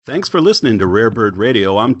Thanks for listening to Rare Bird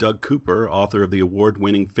Radio. I'm Doug Cooper, author of the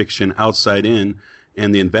award-winning fiction Outside In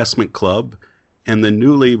and The Investment Club and the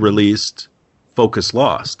newly released Focus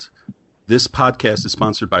Lost. This podcast is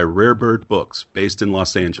sponsored by Rare Bird Books, based in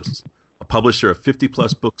Los Angeles, a publisher of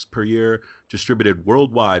 50-plus books per year, distributed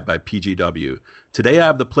worldwide by PGW. Today I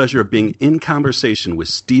have the pleasure of being in conversation with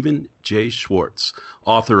Stephen J. Schwartz,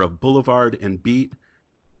 author of Boulevard and Beat,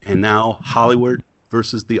 and now Hollywood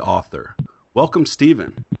versus the Author. Welcome,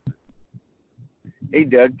 Stephen. Hey,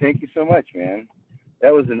 Doug. Thank you so much, man.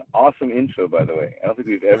 That was an awesome intro, by the way. I don't think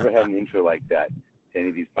we've ever had an intro like that to any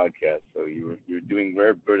of these podcasts. So you're doing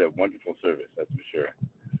Rare Bird a wonderful service, that's for sure.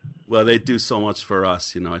 Well, they do so much for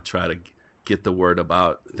us. I try to get the word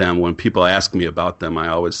about them. When people ask me about them, I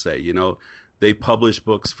always say, they publish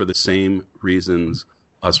books for the same reasons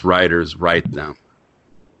us writers write them.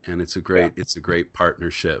 And it's a great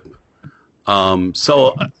partnership.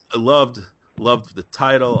 So I loved the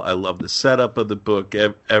title. I love the setup of the book,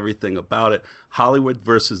 everything about it. Hollywood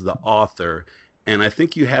versus the Author. And I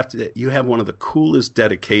think you have one of the coolest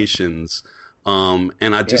dedications.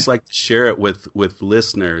 And I'd just like to share it with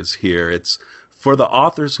listeners here. It's for the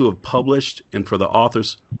authors who have published and for the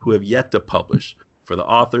authors who have yet to publish, for the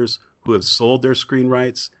authors who have sold their screen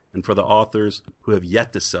rights and for the authors who have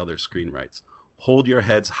yet to sell their screen rights. Hold your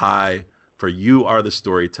heads high, for you are the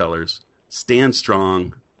storytellers. Stand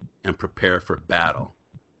strong and prepare for battle.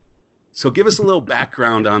 So give us a little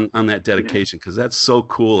background on that dedication, because that's so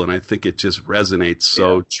cool, and I think it just resonates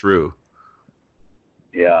so true.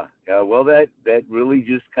 Yeah. Well, that really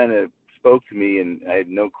just kind of spoke to me, and I had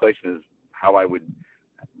no question as how I would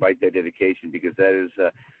write that dedication, because that is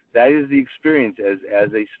the experience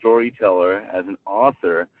as a storyteller, as an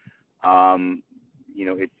author.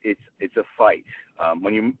 It's a fight.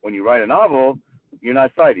 When you write a novel, you're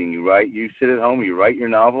not fighting. You sit at home, you write your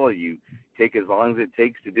novel, you take as long as it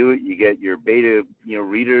takes to do it. You get your beta,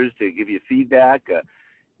 readers to give you feedback.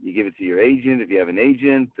 You give it to your agent if you have an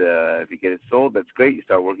agent. If you get it sold, that's great. You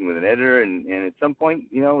start working with an editor, and at some point,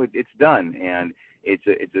 it's done. And it's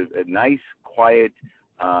a nice, quiet,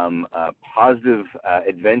 positive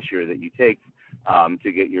adventure that you take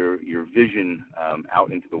to get your vision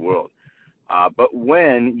out into the world. But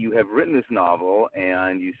when you have written this novel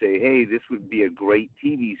and you say, hey, this would be a great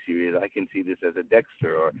TV series, I can see this as a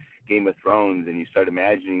Dexter or Game of Thrones, and you start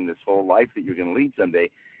imagining this whole life that you're going to lead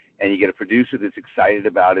someday, and you get a producer that's excited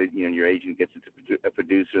about it, your agent gets it to a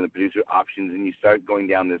producer, and the producer options, and you start going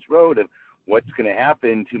down this road of what's going to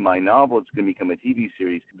happen to my novel. It's going to become a TV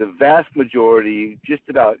series. The vast majority, just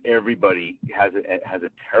about everybody, has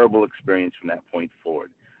a terrible experience from that point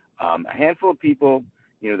forward. A handful of people,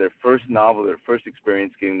 their first novel, their first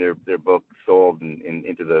experience getting their book sold and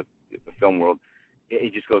into the film world,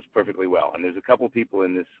 it just goes perfectly well. And there's a couple people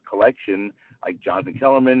in this collection, like Jonathan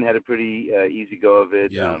Kellerman had a pretty easy go of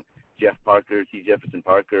it. Yeah. T. Jefferson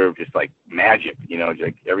Parker, just like magic, just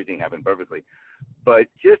like everything happened perfectly. But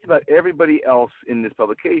just about everybody else in this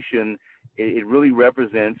publication, it really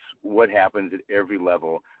represents what happens at every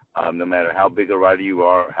level. No matter how big a writer you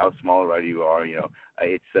are, or how small a writer you are,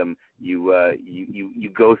 it's you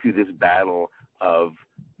go through this battle of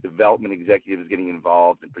development executives getting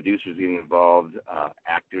involved and producers getting involved,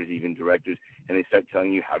 actors, even directors, and they start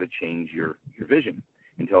telling you how to change your vision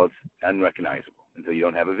until it's unrecognizable, until you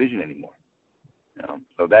don't have a vision anymore.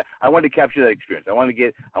 So that I wanted to capture that experience. I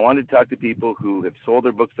wanted to talk to people who have sold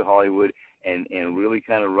their books to Hollywood and really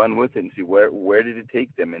kind of run with it and see where did it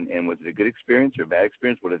take them, and was it a good experience or a bad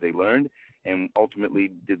experience? What have they learned? And ultimately,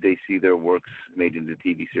 did they see their works made into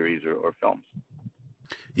TV series or films?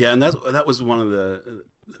 Yeah, and that was one of the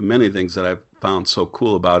many things that I found so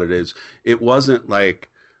cool about it is it wasn't like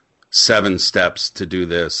 7 steps to do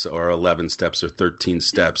this or 11 steps or 13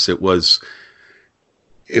 steps. It was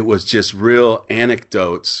just real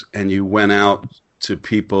anecdotes, and you went out to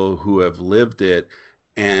people who have lived it,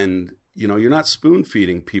 and you're not spoon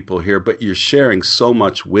feeding people here, but you're sharing so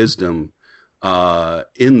much wisdom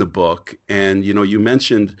in the book. And you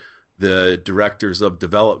mentioned the directors of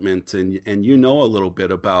development, and a little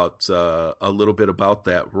bit about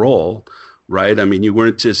that role, right? I mean, you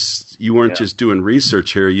weren't just doing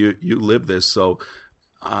research here. You live this. So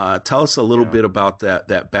tell us a little bit about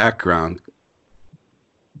that background.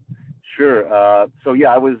 Sure.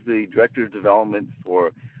 I was the director of development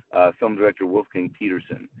for film director Wolfgang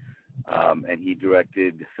Peterson. And he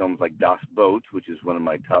directed films like Das Boot, which is one of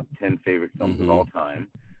my top 10 favorite films of all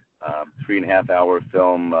time. 3.5-hour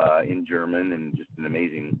film in German, and just an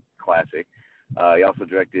amazing classic. He also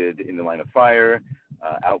directed In the Line of Fire,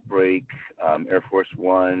 Outbreak, Air Force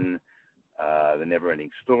One, The Never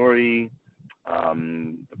Ending Story,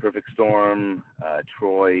 The Perfect Storm,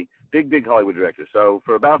 Troy, big Hollywood director. So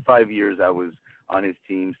for about 5 years, I was on his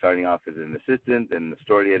team, starting off as an assistant, then the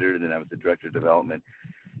story editor, then I was the director of development.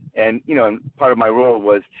 And, and part of my role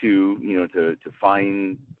was to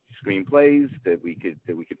find screenplays that we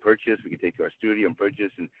could purchase, we could take to our studio and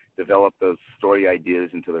purchase and develop those story ideas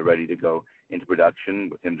until they're ready to go into production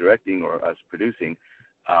with him directing or us producing.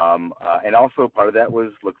 And also part of that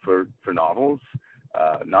was look for novels,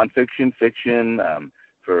 nonfiction, fiction,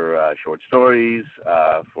 for short stories,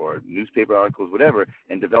 for newspaper articles, whatever,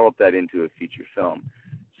 and develop that into a feature film.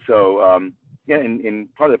 So,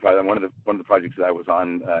 and part of the project, one of the projects that I was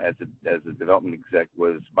on as a development exec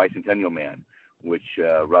was Bicentennial Man, which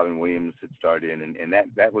Robin Williams had starred in, and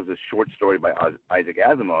that was a short story by Isaac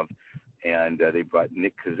Asimov, and they brought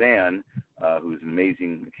Nick Kazan, who's an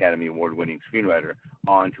amazing Academy Award-winning screenwriter,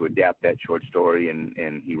 on to adapt that short story,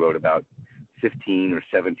 and he wrote about 15 or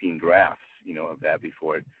 17 drafts, of that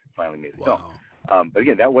before it finally made the film. But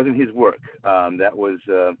again, that wasn't his work. That was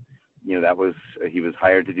he was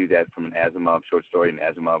hired to do that from an Asimov short story, and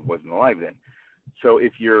Asimov wasn't alive then. So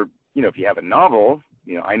if if you have a novel,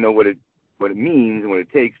 I know what it means and what it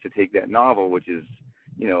takes to take that novel, which is,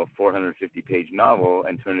 a 450-page novel,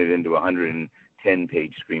 and turn it into a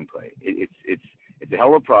 110-page screenplay. It's a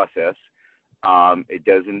hell of a process. It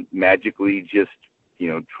doesn't magically just,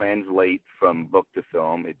 translate from book to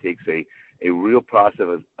film. It takes a real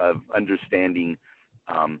process of understanding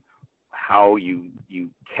how you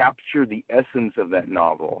capture the essence of that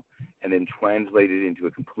novel and then translate it into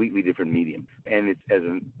a completely different medium. And it's, as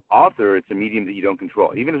an author, it's a medium that you don't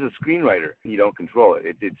control. Even as a screenwriter, you don't control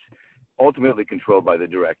it. It's ultimately controlled by the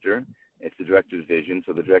director. It's the director's vision.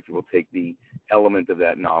 So the director will take the element of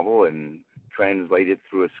that novel and translate it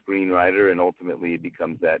through a screenwriter, and ultimately it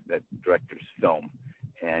becomes that director's film.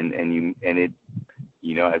 And as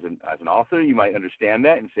an author, you might understand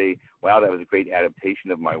that and say, wow, that was a great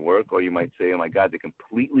adaptation of my work. Or you might say, oh my God, they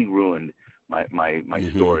completely ruined my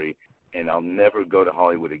mm-hmm. story, and I'll never go to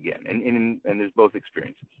Hollywood again. And there's both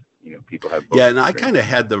experiences. People have both. Yeah, and I kind of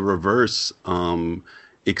had the reverse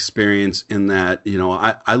experience in that,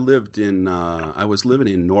 I was living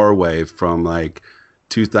in Norway from like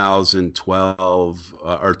 2012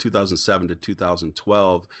 or 2007 to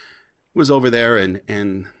 2012. Was over there and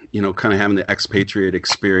kind of having the expatriate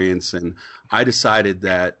experience, and I decided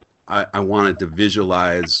that I wanted to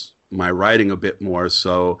visualize my writing a bit more.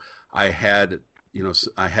 So I had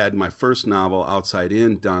my first novel, Outside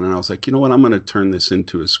In, done, and I was like, you know what, I'm going to turn this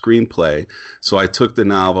into a screenplay. So I took the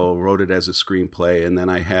novel, wrote it as a screenplay, and then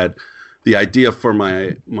I had the idea for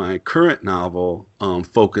my current novel,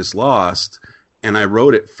 Focus Lost, and I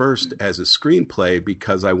wrote it first as a screenplay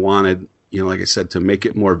because I wanted, like I said, to make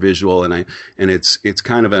it more visual, and it's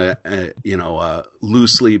kind of a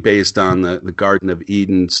loosely based on the Garden of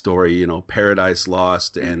Eden story, Paradise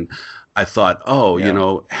Lost, and I thought,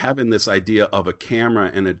 having this idea of a camera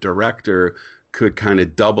and a director could kind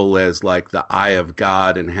of double as like the eye of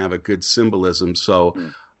God and have a good symbolism.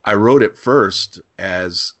 So I wrote it first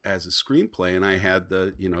as a screenplay, and I had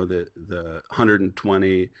the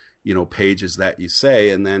 120 pages that you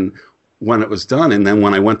say, and then when it was done, and then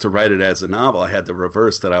when I went to write it as a novel, I had the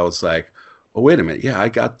reverse, that I was like, oh, wait a minute. Yeah, I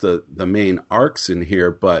got the main arcs in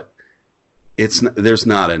here, but there's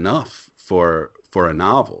not enough for a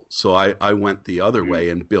novel. So I went the other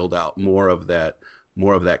way and build out more of that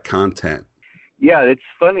content. Yeah, it's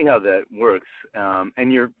funny how that works.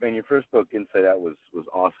 And your first book, Inside Out, was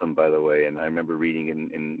awesome, by the way. And I remember reading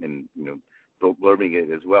and blurbing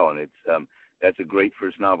it as well. And that's a great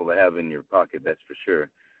first novel to have in your pocket, that's for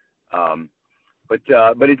sure. But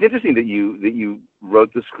it's interesting that you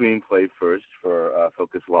wrote the screenplay first for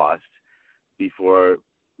Focus Lost before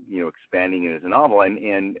expanding it as a novel,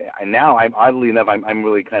 and now oddly enough I'm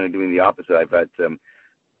really kind of doing the opposite. I've got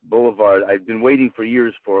Boulevard. I've been waiting for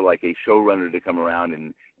years for like a showrunner to come around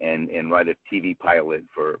and write a TV pilot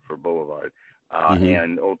for Boulevard,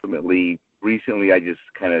 and ultimately recently I just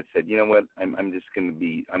kind of said, you know what, I'm going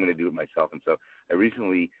to do it myself. And so I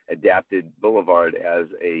recently adapted Boulevard as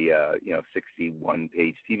a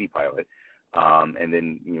 61-page TV pilot, and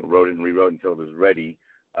then wrote it and rewrote until it was ready.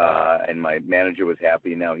 And my manager was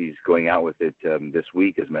happy, and now he's going out with it this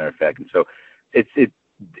week, as a matter of fact. And so it's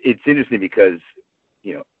interesting because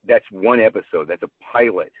that's one episode, that's a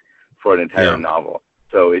pilot for an entire novel.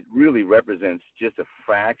 So it really represents just a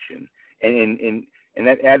fraction. And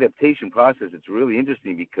that adaptation process, it's really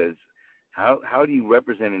interesting because how do you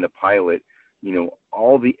represent in a pilot,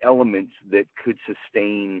 all the elements that could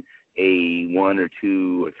sustain a 1 or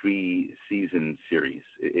 2 or 3 season series?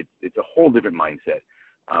 It's a whole different mindset.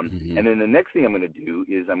 Mm-hmm. And then the next thing I'm going to do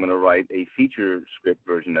is I'm going to write a feature script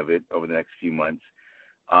version of it over the next few months,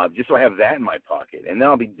 just so I have that in my pocket. And then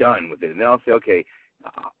I'll be done with it. And then I'll say, okay,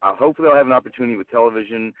 hopefully I'll have an opportunity with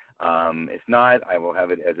television. If not, I will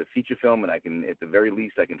have it as a feature film, and I can, at the very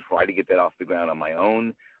least, I can try to get that off the ground on my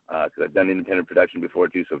own, because I've done independent production before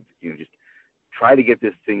too. So, just try to get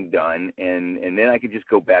this thing done, and then I could just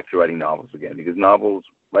go back to writing novels again, because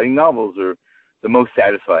writing novels are the most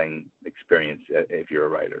satisfying experience if you're a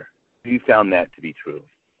writer. Have you found that to be true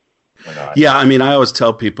or not? Yeah, I mean, I always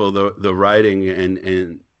tell people the writing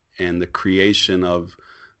and the creation of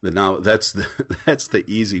the novel, that's the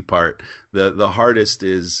easy part. The hardest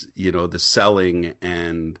is, the selling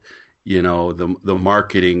and, the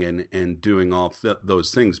marketing and doing all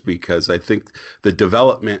those things, because I think the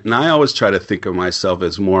development, and I always try to think of myself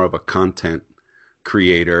as more of a content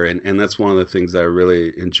creator, and that's one of the things that I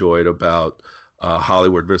really enjoyed about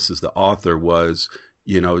Hollywood versus the author was,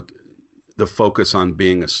 the focus on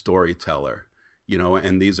being a storyteller,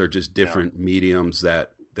 and these are just different mediums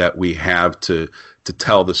that we have to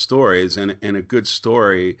tell the stories, and a good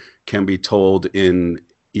story can be told in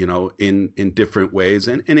different ways,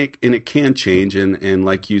 and it can change, and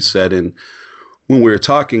like you said, and when we were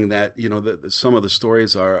talking that, some of the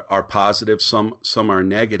stories are positive, some are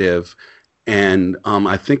negative. And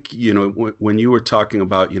I think, when you were talking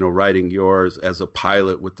about, writing yours as a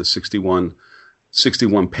pilot with the 61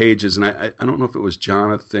 pages, and I don't know if it was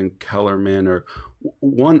Jonathan Kellerman or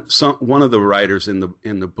one of the writers in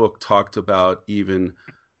the book talked about even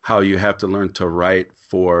how you have to learn to write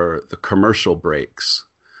for the commercial breaks.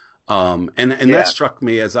 And that struck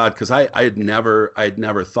me as odd, because I had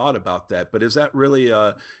never thought about that. But is that really,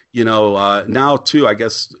 now too, I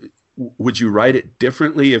guess, would you write it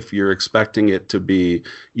differently if you're expecting it to be,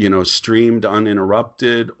 streamed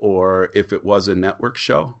uninterrupted, or if it was a network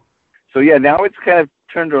show? So now it's kind of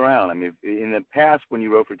turned around. I mean, in the past, when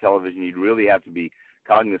you wrote for television, you'd really have to be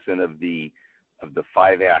cognizant of the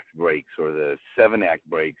 5-act breaks or the 7-act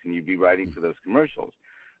breaks, and you'd be writing for those commercials.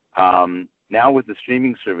 Now with the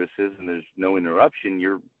streaming services and there's no interruption,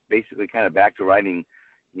 you're basically kind of back to writing,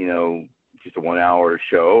 just a 1-hour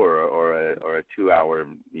show or a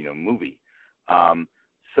 2-hour, movie. But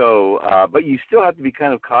you still have to be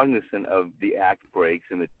kind of cognizant of the act breaks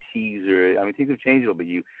and the teaser. I mean, things have changed a little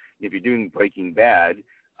bit. If you're doing Breaking Bad,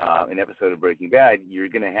 an episode of Breaking Bad, you're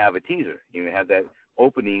going to have a teaser. You're going to have that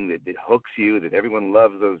opening that hooks you, that everyone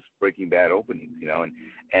loves those Breaking Bad openings,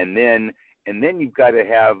 and then you've got to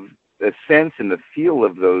have the sense and the feel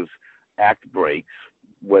of those act breaks,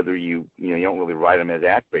 whether you don't really write them as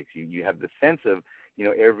act breaks. You have the sense of,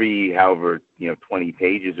 every, however, 20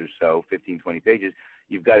 pages or so, 15, 20 pages,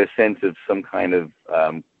 you've got a sense of some kind of,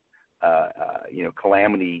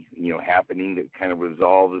 calamity, happening that kind of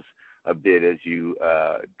resolves a bit as you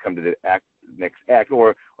come to the next act,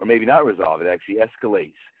 or maybe not resolve. It actually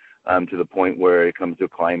escalates to the point where it comes to a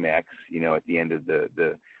climax, at the end of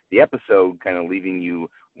the episode, kind of leaving you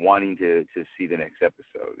wanting to see the next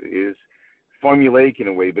episode. It is formulaic in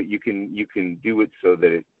a way, but you can do it so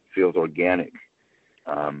that it feels organic.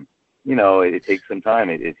 It takes some time.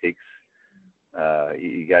 It takes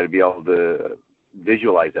you got to be able to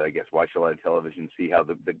visualize it, I guess. Watch a lot of television, see how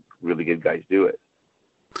the really good guys do it.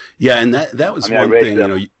 Yeah, and that was one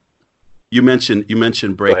thing. You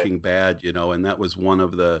mentioned Breaking Bad, and that was one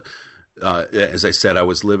of the. As I said, I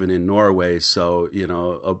was living in Norway, so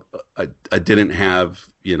I didn't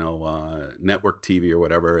have network TV or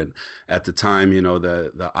whatever, and at the time,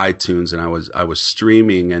 the iTunes, and I was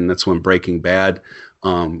streaming, and that's when Breaking Bad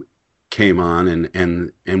came on,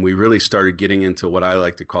 and we really started getting into what I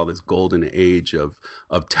like to call this golden age of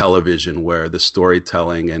television, where the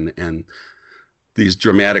storytelling and these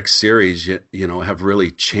dramatic series, have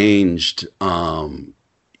really changed.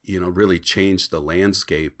 Really changed the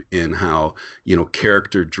landscape in how,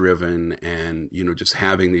 character driven and, just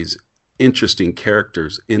having these interesting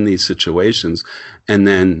characters in these situations, and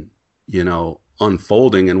then,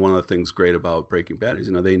 unfolding. And one of the things great about Breaking Bad is,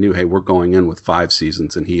 they knew, hey, we're going in with 5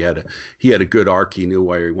 seasons, and he had a good arc. He knew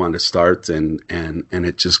where he wanted to start, and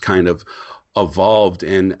it just kind of evolved.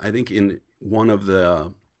 And I think in one of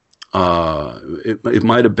the, it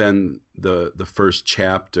might have been the first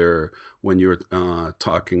chapter when you were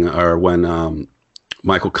talking, or when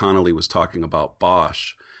Michael Connelly was talking about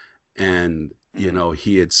Bosch, and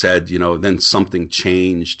he had said, then something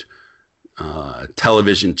changed.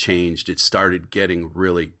 Television changed. It started getting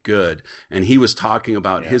really good, and he was talking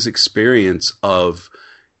about his experience of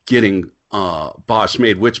getting Bosch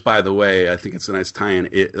made. Which, by the way, I think it's a nice tie-in.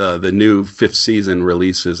 The new 5th season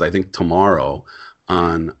releases, I think, tomorrow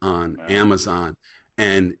on Amazon,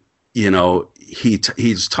 and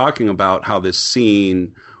he's talking about how this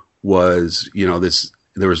scene was,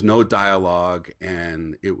 there was no dialogue,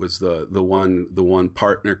 and it was the one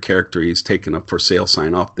partner character, he's taking a for sale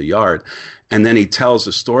sign off the yard, and then he tells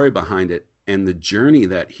the story behind it and the journey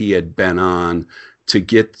that he had been on to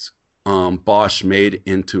get Bosch made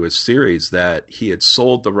into a series, that he had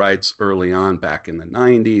sold the rights early on back in the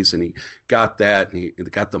 90s, and he got that, and he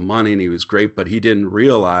got the money, and he was great, but he didn't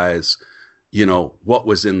realize, what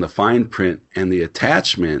was in the fine print and the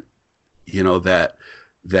attachment, that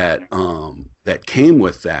came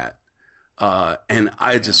with that. And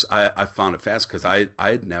I found it fast, because I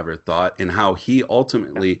had never thought, and how he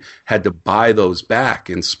ultimately had to buy those back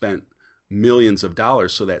and spent millions of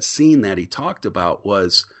dollars. So that scene that he talked about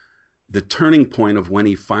was the turning point of when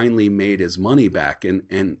he finally made his money back.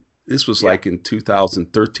 And this was like in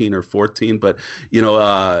 2013 or 14, but,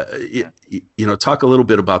 talk a little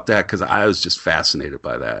bit about that, because I was just fascinated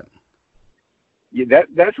by that. Yeah,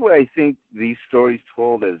 that's what I think these stories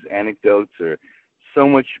told as anecdotes are so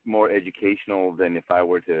much more educational than if I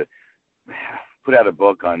were to put out a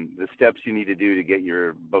book on the steps you need to do to get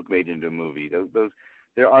your book made into a movie. Those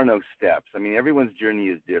there are no steps. I mean, everyone's journey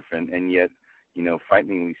is different, and yet,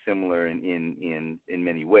 frighteningly similar in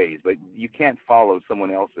many ways. But you can't follow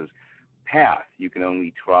someone else's path. You can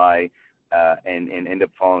only try and end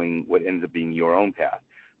up following what ends up being your own path.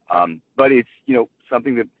 But it's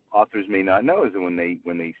something that authors may not know is that when they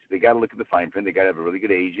got to look at the fine print, they got to have a really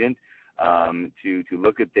good agent to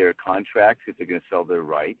look at their contracts if they're going to sell their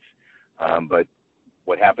rights. But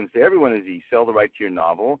what happens to everyone is you sell the right to your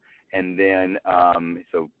novel, and then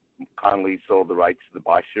so Connolly sold the rights to the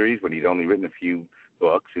Bosch series when he'd only written a few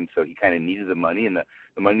books, and so he kind of needed the money, and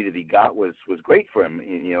the money that he got was great for him.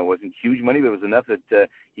 It wasn't huge money, but it was enough that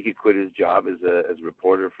he could quit his job as a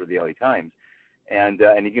reporter for the LA Times, and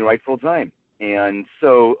he can write full time. And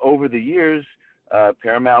so over the years,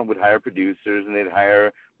 Paramount would hire producers, and they'd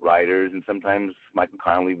hire writers, and sometimes Michael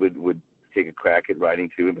Connolly would take a crack at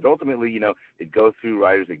writing too. But ultimately, they'd go through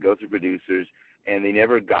writers, they'd go through producers, and they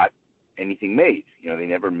never got anything made. They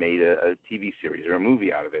never made a TV series or a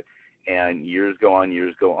movie out of it. And years go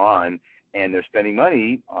on, and they're spending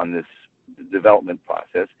money on this development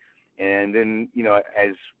process. And then,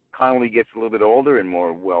 as Connolly gets a little bit older and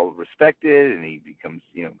more well-respected, and he becomes,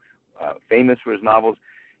 famous for his novels,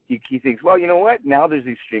 he thinks, well, you know what? Now there's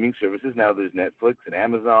these streaming services. Now there's Netflix and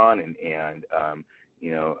Amazon and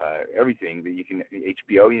everything that you can,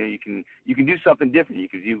 HBO, you can do something different. You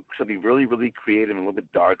can do something really, really creative and a little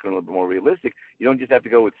bit darker and a little bit more realistic. You don't just have to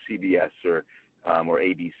go with CBS or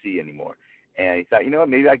ABC anymore. And he thought,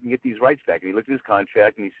 maybe I can get these rights back. And he looked at his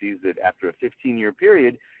contract, and he sees that after a 15-year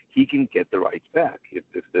period, he can get the rights back if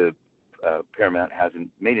the Paramount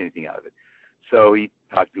hasn't made anything out of it. So he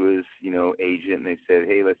talked to his, agent, and they said,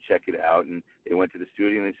 hey, let's check it out. And they went to the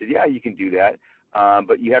studio, and they said, yeah, you can do that.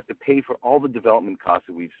 But you have to pay for all the development costs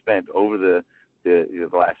that we've spent over the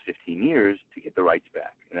last 15 years to get the rights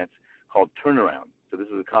back. And that's called turnaround. So this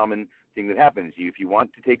is a common thing that happens. If you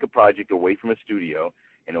want to take a project away from a studio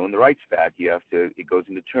and own the rights back, it goes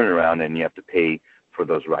into turnaround, and you have to pay for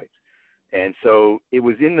those rights. And so it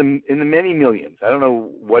was in the many millions. I don't know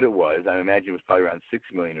what it was. I imagine it was probably around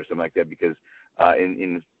 $6 million or something like that, because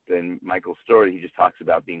in Michael's story, he just talks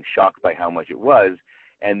about being shocked by how much it was,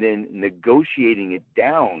 and then negotiating it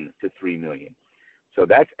down to $3 million. So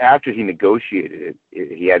that's after he negotiated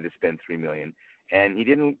it. He had to spend $3 million, and he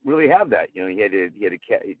didn't really have that. He had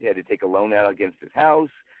to take a loan out against his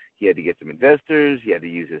house. He had to get some investors. He had to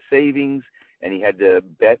use his savings, and he had to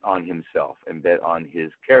bet on himself and bet on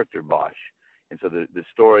his character Bosch. And so the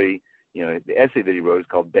story, the essay that he wrote is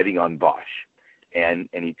called "Betting on Bosch," and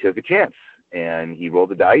he took a chance, and he rolled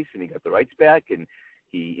the dice, and he got the rights back, and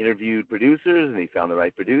he interviewed producers, and he found the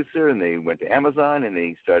right producer, and they went to Amazon, and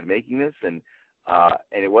they started making this, and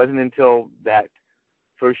it wasn't until that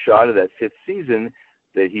first shot of that 5th season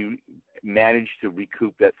that he managed to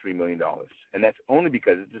recoup that $3 million. And that's only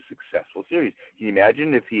because it's a successful series. Can you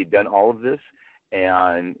imagine if he had done all of this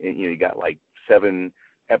and he got like 7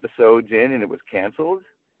 episodes in and it was canceled?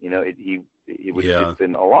 It would have just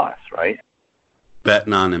been a loss, right?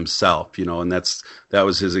 Betting on himself, and that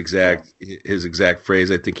was his exact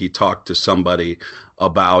phrase. I think he talked to somebody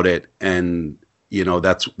about it, and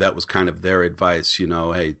that was kind of their advice.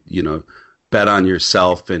 Hey, bet on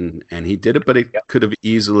yourself, and he did it, but it could have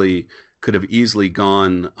easily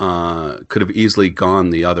gone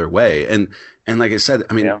the other way. And like I said,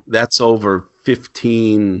 I mean, that's over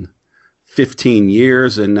 15 15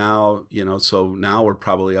 years, and now, so now we're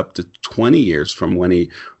probably up to 20 years from when he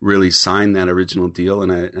really signed that original deal.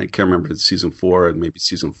 And I can't remember if it's season 4 and maybe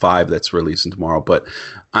season 5 that's releasing tomorrow. But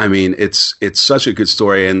I mean, it's such a good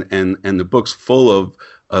story, and the book's full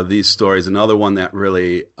of these stories. Another one that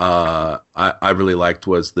really I really liked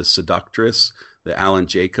was The Seductress, the Alan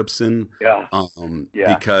Jacobson.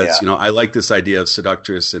 Because I like this idea of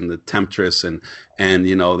seductress and the temptress, and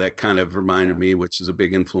that kind of reminded me, which is a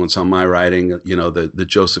big influence on my writing. The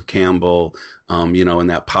Joseph Campbell, and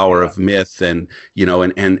that power of myth, and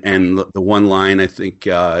the one line I think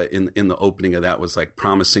in the opening of that was like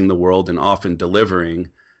promising the world and often delivering ...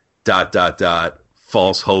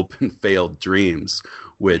 false hope and failed dreams,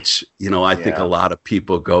 which I think a lot of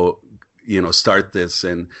people go start this,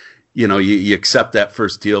 and you accept that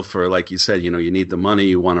first deal for, like you said, you need the money,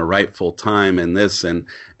 you want to write full time and this, and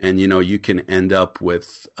you can end up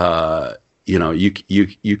with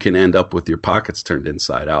you can end up with your pockets turned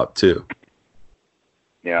inside out too.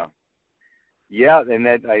 And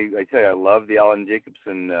that I tell you, I love the Alan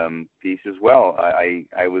Jacobson piece as well.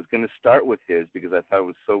 I was going to start with his because I thought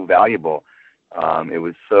it was so valuable.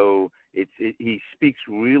 He speaks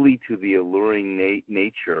really to the alluring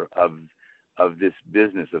nature of this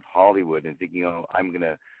business of Hollywood, and thinking, I'm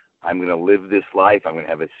gonna live this life. I'm gonna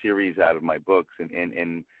have a series out of my books,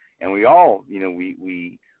 and we all,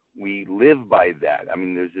 we live by that. I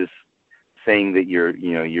mean, there's this saying that you're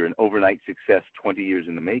an overnight success 20 years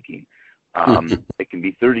in the making. It can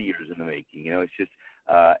be 30 years in the making. It's just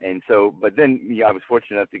and so. But then I was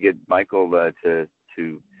fortunate enough to get Michael to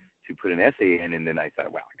put an essay in, and then I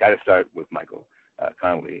thought, wow, I got to start with Michael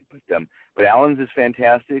Connelly. But Alan's is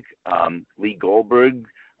fantastic. Lee Goldberg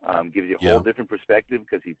gives you a whole different perspective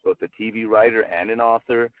because he's both a TV writer and an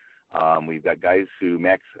author. We've got guys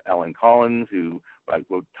Max Allan Collins, who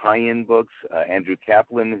wrote tie-in books, Andrew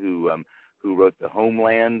Kaplan, who wrote the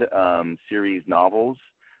Homeland series novels,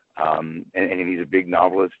 and he's a big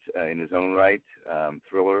novelist in his own right,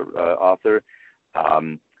 thriller author. I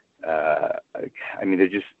mean, they're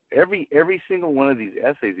just every single one of these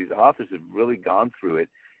essays, these authors have really gone through it.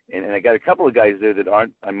 And I got a couple of guys there that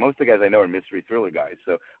aren't, most of the guys I know are mystery thriller guys.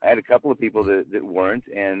 So I had a couple of people that weren't,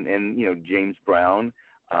 and James Brown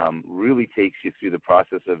really takes you through the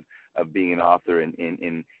process of being an author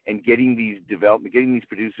and getting these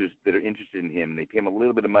producers that are interested in him. They pay him a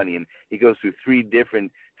little bit of money, and he goes through 3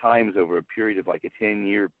 different times over a period of like a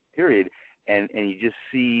 10-year period, and you just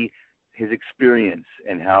see his experience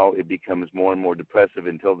and how it becomes more and more depressive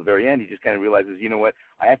until the very end. He just kind of realizes, you know what,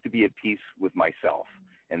 I have to be at peace with myself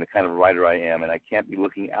and the kind of writer I am, and I can't be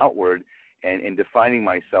looking outward and defining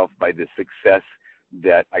myself by the success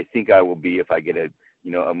that I think I will be if I get a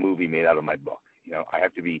movie made out of my book. I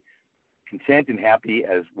have to be content and happy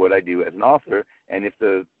as what I do as an author, and if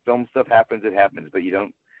the film stuff happens, it happens, but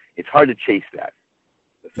it's hard to chase that.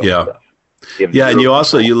 Stuff. And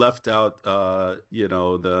you left out,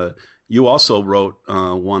 you also wrote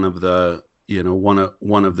one of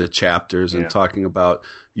the chapters and talking about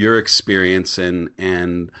your experience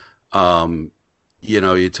and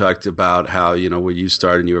you talked about how, when you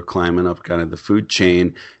started, you were climbing up kind of the food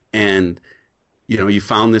chain, and, you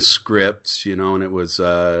found this script, and it was,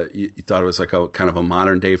 you thought it was like a kind of a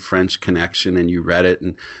modern day French Connection, and you read it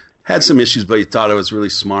and had some issues, but you thought it was really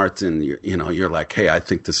smart, and you're like, hey, I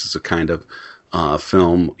think this is a kind of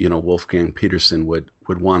film, Wolfgang Petersen would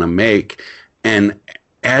want to make. And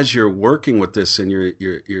as you're working with this and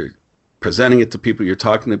you're presenting it to people, you're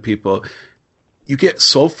talking to people, you get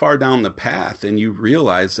so far down the path and you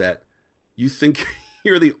realize that you think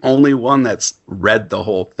you're the only one that's read the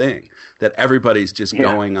whole thing, that everybody's just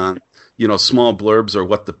going on, small blurbs or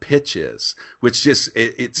what the pitch is, which just,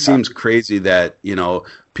 it seems crazy that,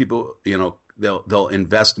 people, they'll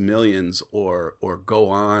invest millions or go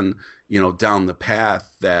on, down the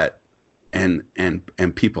path that, and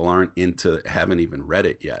people haven't even read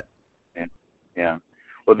it yet. Yeah.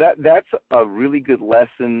 Well, that's a really good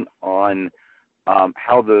lesson on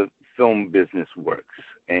how the film business works,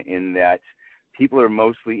 in that people are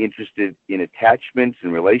mostly interested in attachments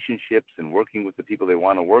and relationships and working with the people they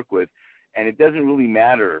want to work with, and it doesn't really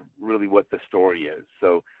matter really what the story is.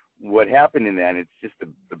 So what happened in that, it's just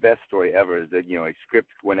the best story ever, is that, a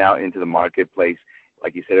script went out into the marketplace.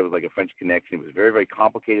 Like you said, it was like a French Connection. It was very, very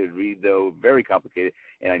complicated to read, though, very complicated,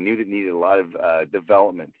 and I knew that it needed a lot of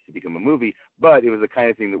development to become a movie, but it was the kind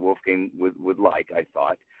of thing that Wolfgang would like, I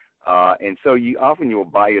thought. And so you will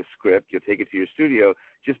buy a script, you'll take it to your studio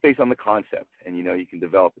just based on the concept, and you can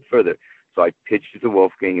develop it further. So I pitched it to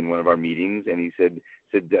Wolfgang in one of our meetings, and he said,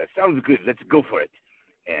 sounds good, let's go for it.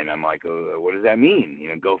 And I'm like, oh, what does that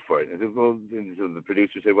mean? Go for it. And so the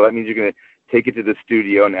producer said, well, that means you're going to take it to the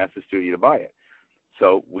studio and ask the studio to buy it.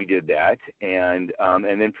 So we did that, and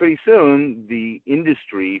then pretty soon the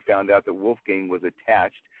industry found out that Wolfgang was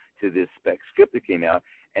attached to this spec script that came out,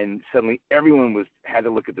 and suddenly everyone had to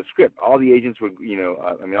look at the script. All the agents were,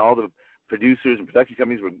 all the producers and production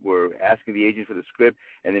companies were asking the agent for the script,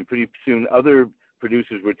 and then pretty soon other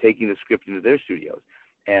producers were taking the script into their studios.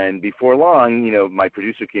 And before long, my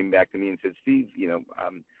producer came back to me and said, Steve,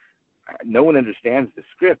 no one understands the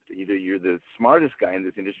script. Either you're the smartest guy in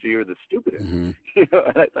this industry or the stupidest.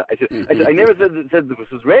 Mm-hmm. And I never said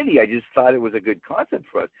this was ready. I just thought it was a good concept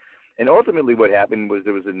for us. And ultimately what happened was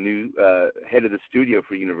there was a new head of the studio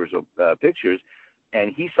for Universal Pictures,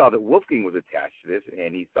 and he saw that Wolfgang was attached to this,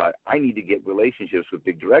 and he thought, I need to get relationships with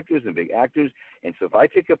big directors and big actors, and so if I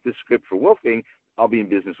pick up this script for Wolfgang, I'll be in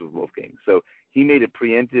business with Wolfgang. So he made a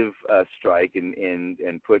preemptive strike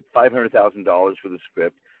and put $500,000 for the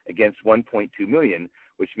script against $1.2 million,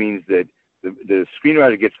 which means that the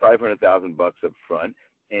screenwriter gets $500,000 up front,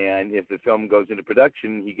 and if the film goes into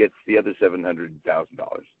production, he gets the other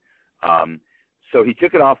 $700,000. So he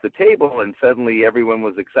took it off the table, and suddenly everyone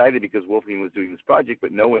was excited because Wolfgang was doing this project,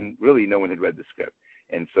 but no one had read the script,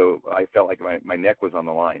 and so I felt like my neck was on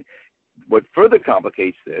the line. What further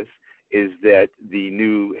complicates this is that the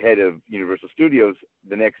new head of Universal Studios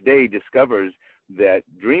the next day discovers that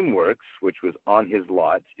DreamWorks, which was on his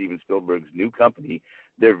lot, Steven Spielberg's new company,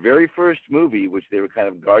 their very first movie, which they were kind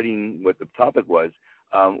of guarding what the topic was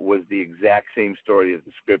the exact same story as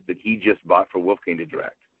the script that he just bought for Wolfgang to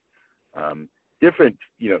direct. Different,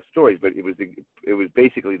 stories, but it was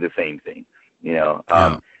basically the same thing,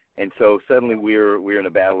 And so suddenly we're in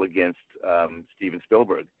a battle against Steven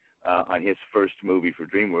Spielberg on his first movie for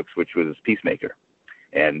DreamWorks, which was Peacemaker,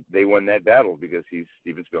 and they won that battle because he's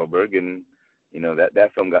Steven Spielberg, and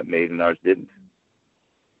that film got made and ours didn't.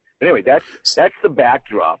 But anyway, that's the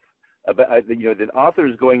backdrop. The author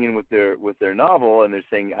is going in with their novel, and they're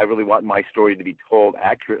saying, I really want my story to be told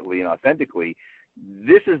accurately and authentically.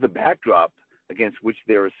 This is the backdrop against which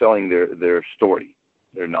they were selling their story,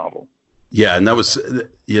 their novel. Yeah, and that was,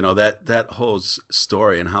 that whole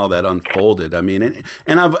story and how that unfolded. I mean,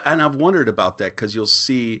 and I've wondered about that, because you'll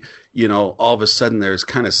see, all of a sudden there's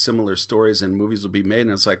kind of similar stories and movies will be made,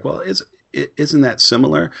 and it's like, well, isn't that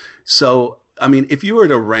similar? So, I mean, if you were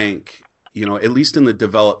to rank, at least in the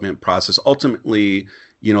development process, ultimately,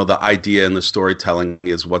 the idea and the storytelling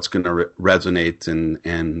is what's going to resonate,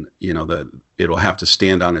 and it'll have to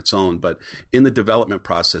stand on its own. But in the development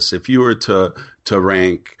process, if you were to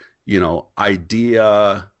rank,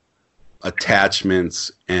 idea,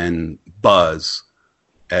 attachments, and buzz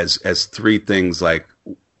as three things, like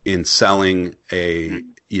in selling a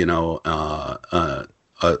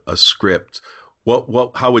script,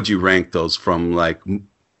 how would you rank those from like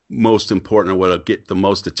most important, or what'll get the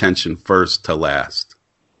most attention first to last?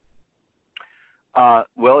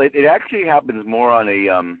 Well, it actually happens more on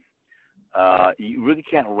a, you really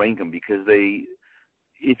can't rank them, because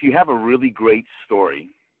if you have a really great story,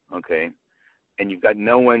 okay, and you've got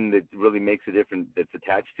no one that really makes a difference that's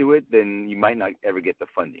attached to it, then you might not ever get the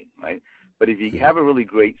funding, right? But if you have a really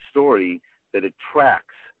great story that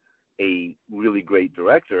attracts a really great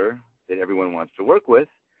director that everyone wants to work with,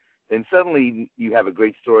 then suddenly you have a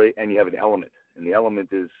great story and you have an element. And the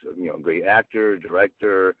element is, a great actor,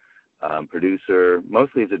 director, producer.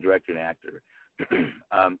 Mostly it's a director and actor.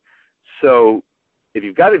 So if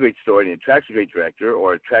you've got a great story and it attracts a great director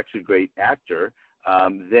or attracts a great actor,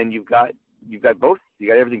 then you've got both. You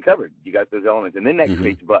got everything covered. You got those elements, and then that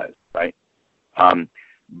creates buzz, right?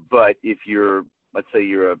 But if let's say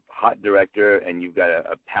you're a hot director and you've got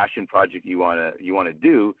a passion project you wanna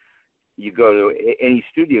do, you go to any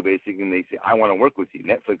studio basically, and they say, I want to work with you.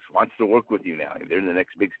 Netflix wants to work with you now. They're in the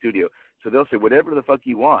next big studio, so they'll say, whatever the fuck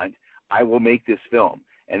you want, I will make this film.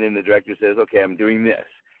 And then the director says, okay, I'm doing this.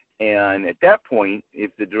 And at that point,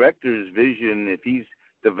 if the director's vision, if he's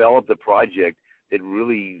developed a project that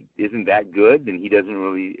really isn't that good, then he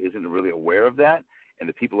isn't really aware of that, and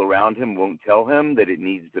the people around him won't tell him that it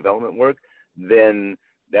needs development work, then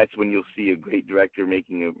that's when you'll see a great director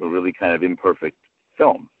making a really kind of imperfect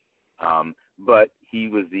film. But he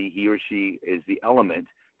or she is the element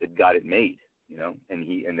that got it made, and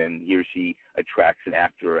then he or she attracts an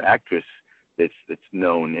actor or actress that's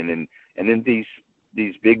known, and then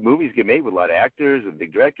these big movies get made with a lot of actors, a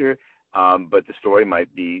big director, but the story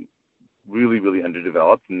might be really, really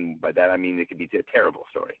underdeveloped, and by that I mean it could be a terrible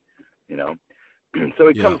story, So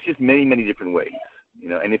it comes just many, many different ways,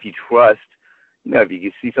 and if you trust, if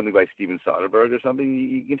you see something by Steven Soderbergh or something,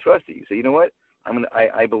 you can trust it. You say, you know what?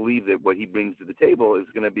 I believe that what he brings to the table is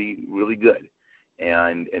going to be really good.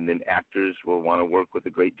 And then actors will want to work with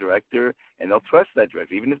a great director, and they'll trust that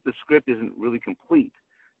director, even if the script isn't really complete.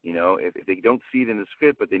 You know, if they don't see it in the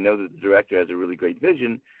script, but they know that the director has a really great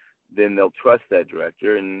vision, then they'll trust that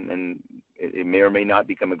director, and it may or may not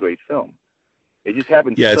become a great film. It just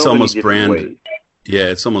happens. Yeah, it's so almost many different brand. ways. Yeah,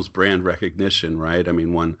 it's almost brand recognition, right? I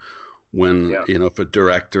mean, when Yeah. you know, if a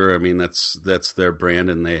director, I mean, that's their brand,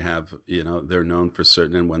 and they have, you know, they're known for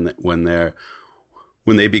certain, and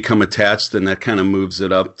when they become attached, then that kind of moves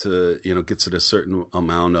it up to, you know, gets it a certain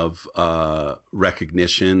amount of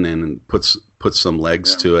recognition and puts some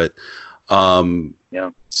legs to it.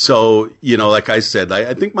 Yeah. So, you know, like I said,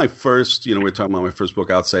 I think my first, you know, we're talking about my first book,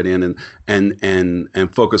 Outside In,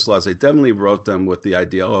 and Focus Laws. I definitely wrote them with the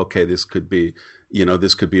idea, oh, okay, this could be a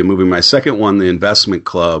movie. My second one, The Investment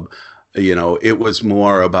Club, you know, it was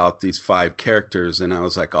more about these 5 characters, and I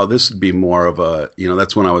was like, oh, this would be more of a, you know,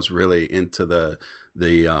 that's when I was really into the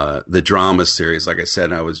drama series. Like I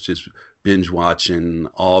said, I was just binge watching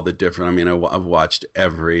all the different, I mean, I've watched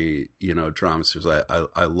every, you know, drama series.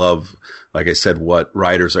 I love, like I said, what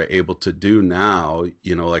writers are able to do now.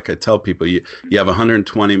 You know, like I tell people, you have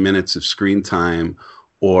 120 minutes of screen time,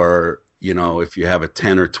 or, you know, if you have a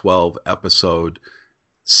 10 or 12 episode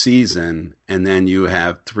season, and then you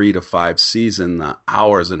have 3 to 5 season, the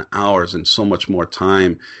hours and hours and so much more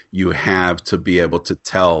time you have to be able to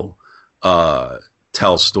tell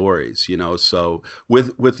stories, you know. So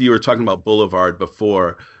with you were talking about Boulevard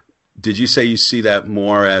before, did you say you see that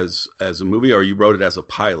more as a movie, or you wrote it as a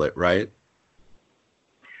pilot, right?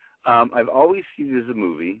 I've always seen it as a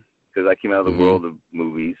movie because I came out of the world of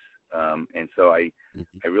movies. And so I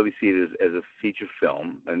really see it as a feature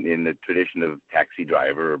film in the tradition of Taxi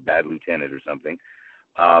Driver or Bad Lieutenant or something.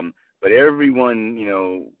 But everyone, you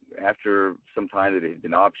know, after some time that it had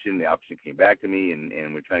been optioned, the option came back to me,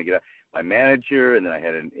 and we're trying to get out. My manager, and then I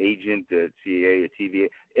had an agent at CAA, at TVA.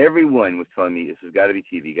 Everyone was telling me, this has got to be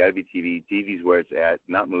TV, got to be TV. TV's where it's at,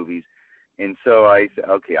 not movies. And so I said,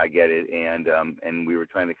 okay, I get it. And we were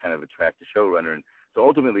trying to kind of attract a showrunner. And so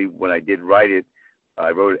ultimately, when I did write it,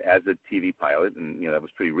 I wrote it as a TV pilot, and, you know, that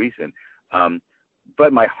was pretty recent.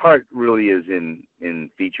 But my heart really is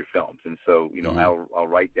in feature films. And so, you know, I'll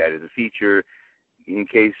write that as a feature in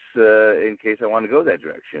case I want to go that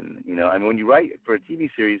direction. You know, I mean, when you write for a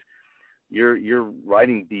TV series, you're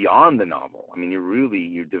writing beyond the novel. I mean,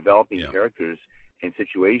 you're developing characters and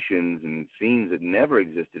situations and scenes that never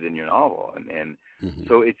existed in your novel. And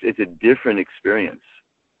so it's a different experience.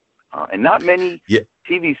 And not many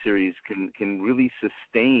TV series can really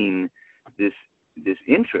sustain this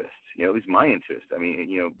interest, you know, at least my interest. I mean,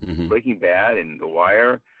 you know, Breaking Bad and The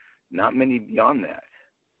Wire, not many beyond that.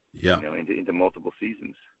 Yeah. You know, into multiple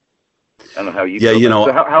seasons. I don't know how you. Yeah, feel you know.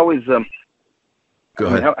 So how is Go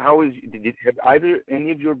ahead. How is have either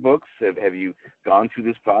any of your books have you gone through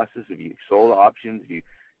this process? Have you sold options? Have you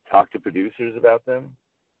talked to producers about them?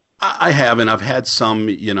 I haven't. I've had some,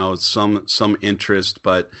 you know, some interest,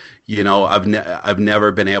 but, you know, I've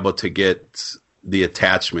never been able to get the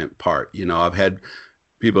attachment part. You know, I've had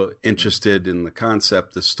people interested in the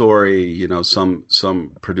concept, the story, you know, some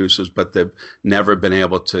producers, but they've never been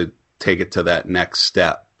able to take it to that next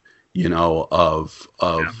step, you know, of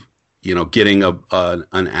you know, getting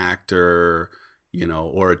an actor, you know,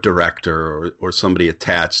 or a director or somebody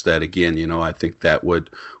attached that, again, you know, I think that would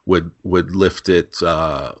lift it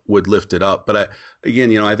up. But again,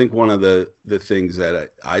 you know, I think one of the things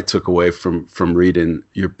that I took away from reading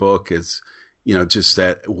your book is, you know, just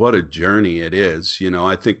that what a journey it is. You know,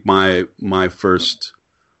 I think my first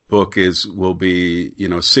book will be, you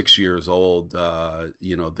know, 6 years old,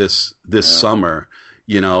 you know, this summer,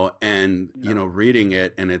 you know, and, you know, reading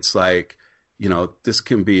it, and it's like, you know, this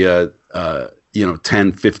can be a you know,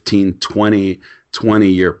 10, 15, 20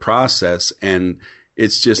 year process. And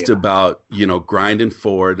it's just about, you know, grinding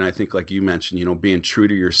forward. And I think, like you mentioned, you know, being true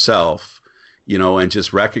to yourself, you know, and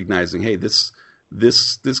just recognizing, hey, this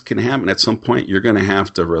can happen. At some point, you're going to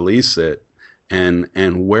have to release it.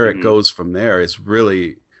 And where it goes from there is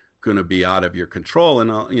really going to be out of your control.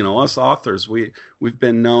 And, you know, us authors, we've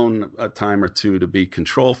been known a time or two to be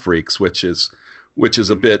control freaks, which is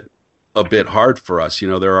a bit hard for us. You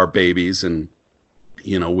know, they're our babies, and,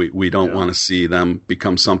 you know, we don't want to see them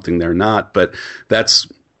become something they're not, but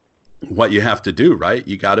that's what you have to do, right?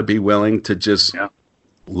 You got to be willing to just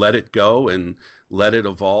let it go and let it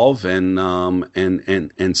evolve and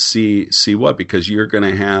see what, because you're going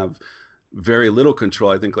to have very little control.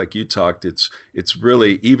 I think, like you talked, it's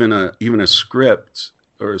really even a script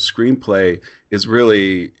or a screenplay is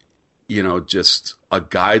really, you know, just a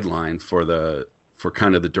guideline for for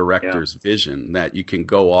kind of the director's vision, that you can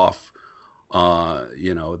go off.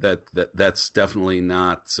 That's definitely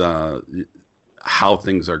not how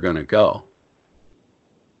things are going to go.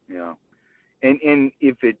 Yeah, and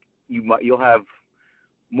you'll have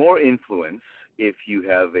more influence if you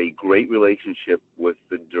have a great relationship with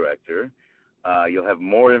the director. You'll have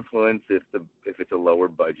more influence if it's a lower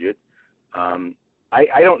budget.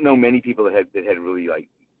 I don't know many people that had really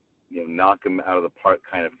knock them out of the park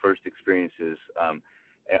kind of first experiences.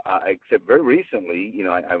 Except very recently,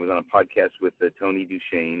 I was on a podcast with Tony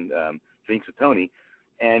Duchesne, Drinks with Tony,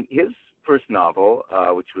 and his first novel,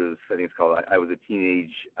 which was, I think it's called I Was a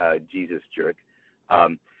Teenage Jesus Jerk.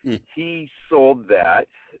 He sold that.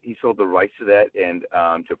 He sold the rights to that and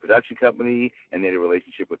to a production company, and they had a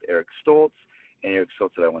relationship with Eric Stoltz. And Eric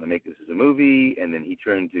Stoltz said, I want to make this as a movie. And then he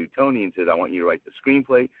turned to Tony and said, I want you to write the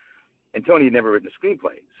screenplay. And Tony had never written a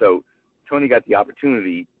screenplay. So Tony got the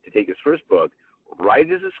opportunity to take his first book, write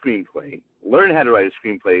it as a screenplay, learn how to write a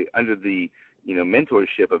screenplay under the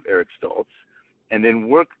mentorship of Eric Stoltz, and then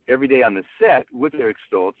work every day on the set with Eric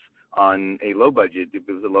Stoltz on a low budget. It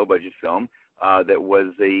was a low budget film that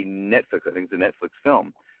was a Netflix, I think it's a Netflix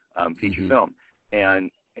film, feature film, and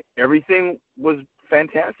everything was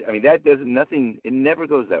fantastic. I mean, it never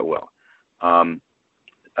goes that well.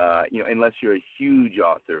 Unless you're a huge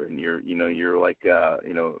author and you're like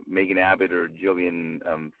Megan Abbott or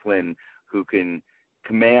Gillian Flynn, who can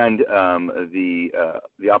command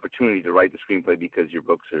the opportunity to write the screenplay because your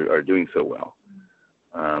books are doing so well.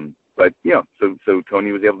 So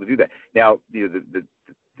Tony was able to do that. Now, the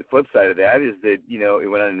flip side of that is that it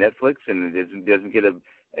went on Netflix and it doesn't get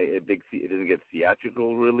it doesn't get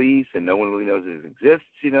theatrical release, and no one really knows it exists,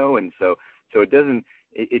 and so it didn't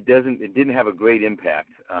have a great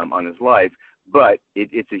impact on his life, but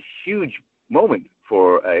it's a huge moment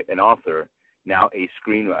for an author, now a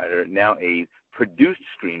screenwriter, now a produced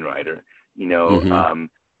screenwriter,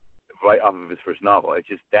 right off of his first novel. It's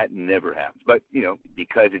just that never happens. But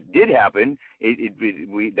because it did happen,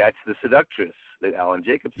 that's The Seductress that Alan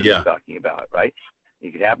Jacobson was talking about, right?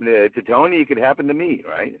 It could happen to Tony. It could happen to me,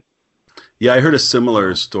 right? Yeah, I heard a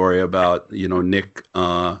similar story about Nick.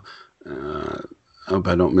 I hope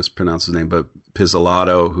I don't mispronounce his name, but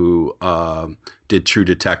Pizzolatto, who did True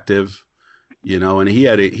Detective. And he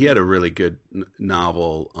had a really good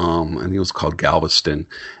novel. I think it was called Galveston,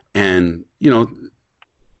 and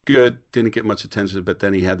good, didn't get much attention. But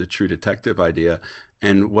then he had the True Detective idea,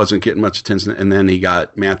 and wasn't getting much attention. And then he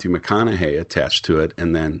got Matthew McConaughey attached to it,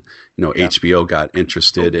 and then HBO got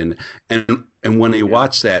interested. And when you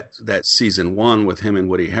watch that season 1 with him and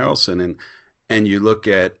Woody Harrelson, and you look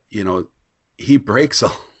at he breaks a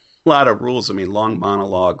lot of rules. I mean, long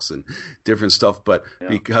monologues and different stuff. But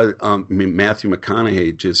because Matthew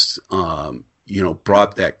McConaughey just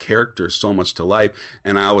brought that character so much to life,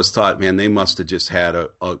 and I always thought, man, they must have just had a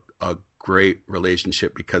great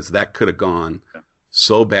relationship, because that could have gone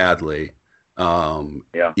so badly.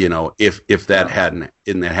 If that hadn't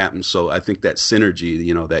happened. So I think that synergy,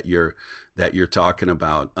 that you're talking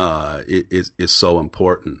about, is so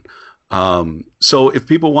important. So if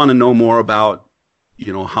people want to know more about,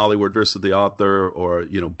 Hollywood versus the Author, or,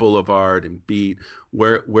 Boulevard and Beat,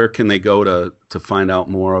 where can they go to find out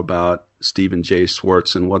more about Stephen J.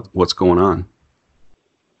 Schwartz and what's going on?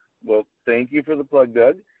 Well, thank you for the plug,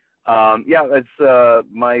 Doug. It's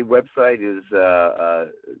my website is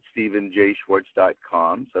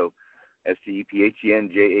StephenJSchwartz.com. So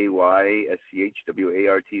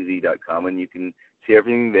StephenJaySchwartz.com, and you can see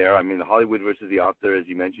everything there. I mean, the Hollywood versus the Author, as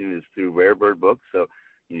you mentioned, is through Rare Bird Books. So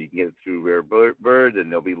you can get it through Rare Bird,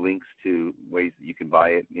 and there'll be links to ways that you can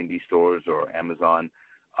buy it in indie stores or Amazon.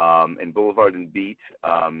 And Boulevard and Beat,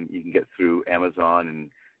 you can get through Amazon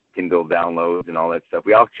and Kindle downloads and all that stuff.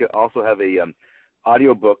 We also have a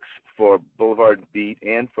audiobooks for Boulevard Beat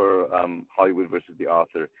and for Hollywood versus the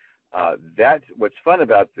Author. What's fun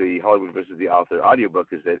about the Hollywood versus the Author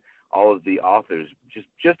audiobook is that all of the authors,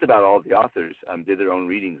 just about all of the authors, did their own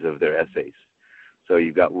readings of their essays. So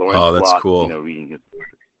you've got Lawrence Block, cool. Reading his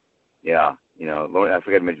work. Yeah, I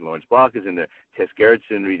forgot to mention Lawrence Block is in there. Tess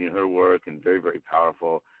Gerritsen reading her work, and very, very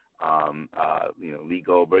powerful. Lee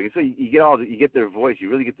Goldberg. And so you get their voice. You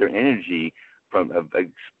really get their energy from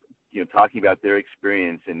talking about their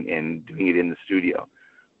experience and doing it in the studio.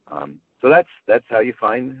 So that's how you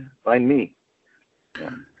find me.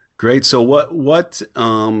 Yeah. Great. So what we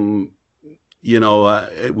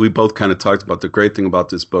both kind of talked about the great thing about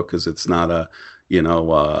this book is it's not a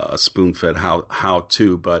spoon-fed how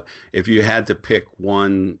to, but if you had to pick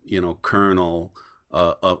one, kernel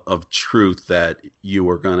of truth that you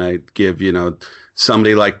were going to give,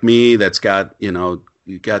 somebody like me that's got,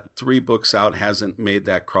 you got 3 books out, hasn't made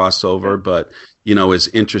that crossover, but is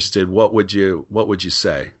interested, what would you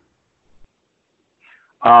say?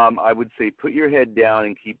 I would say put your head down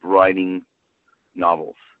and keep writing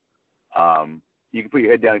novels. You can put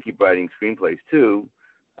your head down and keep writing screenplays too,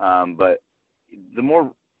 but the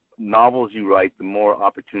more novels you write, the more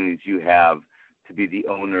opportunities you have to be the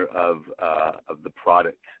owner of the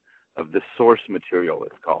product, of the source material,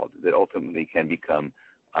 it's called, that ultimately can become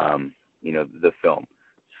the film.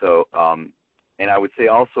 So, and I would say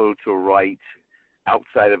also to write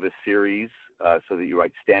outside of a series, so that you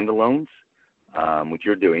write standalones, which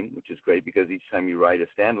you're doing, which is great, because each time you write a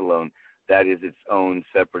standalone, that is its own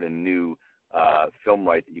separate and new film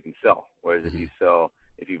right that you can sell. Whereas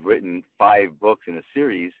if you've written 5 books in a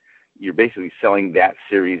series, you're basically selling that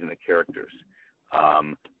series and the characters.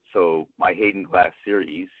 So my Hayden Glass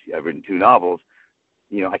series, I've written 2 novels.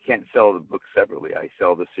 I can't sell the books separately. I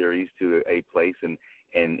sell the series to a place, and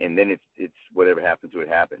then it's whatever happens to it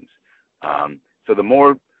happens. So the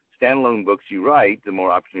more standalone books you write, the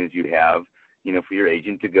more opportunities you have, for your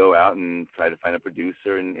agent to go out and try to find a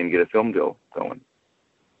producer and get a film deal going.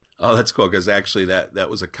 Oh, that's cool, because actually that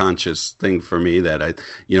was a conscious thing for me, that I,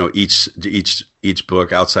 each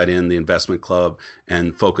book, Outside In, The Investment Club,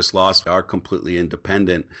 and Focus Lost are completely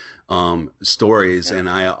independent stories. Yeah. And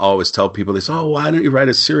I always tell people, they say, "Oh, why don't you write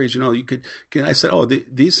a series? You could." I said, "Oh,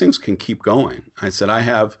 these things can keep going." I said, "I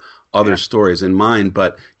have other stories in mind,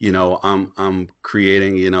 but I'm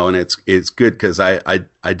creating, and it's good, because I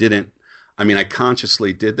didn't. I mean, I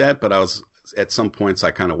consciously did that, but I was." At some points,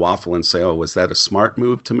 I kind of waffle and say, "Oh, was that a smart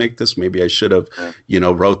move to make this? Maybe I should have,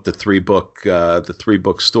 wrote the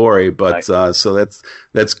 3-book story." But so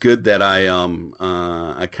that's good that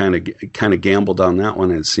I kind of gambled on that one.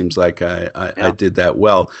 And it seems like I did that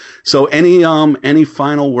well. So any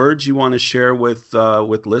final words you want to share with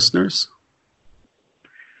listeners?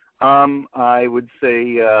 I would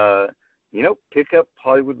say pick up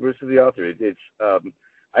Hollywood versus the Author. It's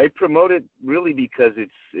I promote it really because it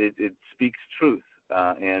speaks truth.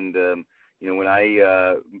 When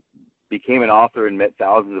I became an author and met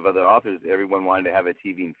thousands of other authors, everyone wanted to have a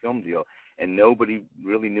TV and film deal, and nobody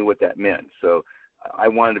really knew what that meant. So I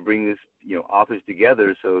wanted to bring this, authors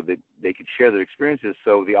together so that they could share their experiences,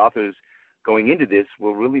 so the authors going into this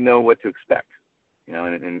will really know what to expect.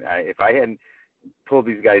 If I hadn't pulled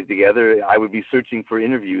these guys together, I would be searching for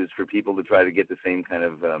interviews for people to try to get the same kind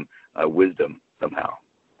of wisdom somehow.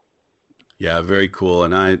 Yeah, very cool,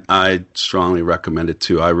 and I strongly recommend it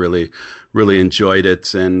too. I really, really enjoyed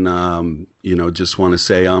it, and just want to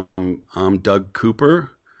say I'm Doug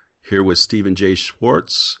Cooper, here with Stephen J.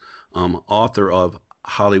 Schwartz, author of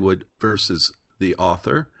Hollywood versus the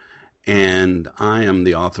Author, and I am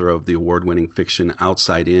the author of the award-winning fiction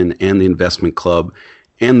Outside In and The Investment Club,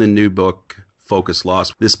 and the new book Focus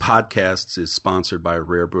Lost. This podcast is sponsored by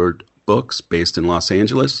Rare Bird Books, based in Los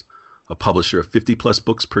Angeles, a publisher of 50-plus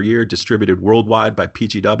books per year, distributed worldwide by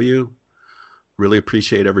PGW. Really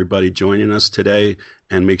appreciate everybody joining us today,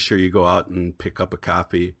 and make sure you go out and pick up a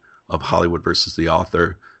copy of Hollywood versus the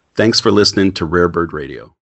Author. Thanks for listening to Rare Bird Radio.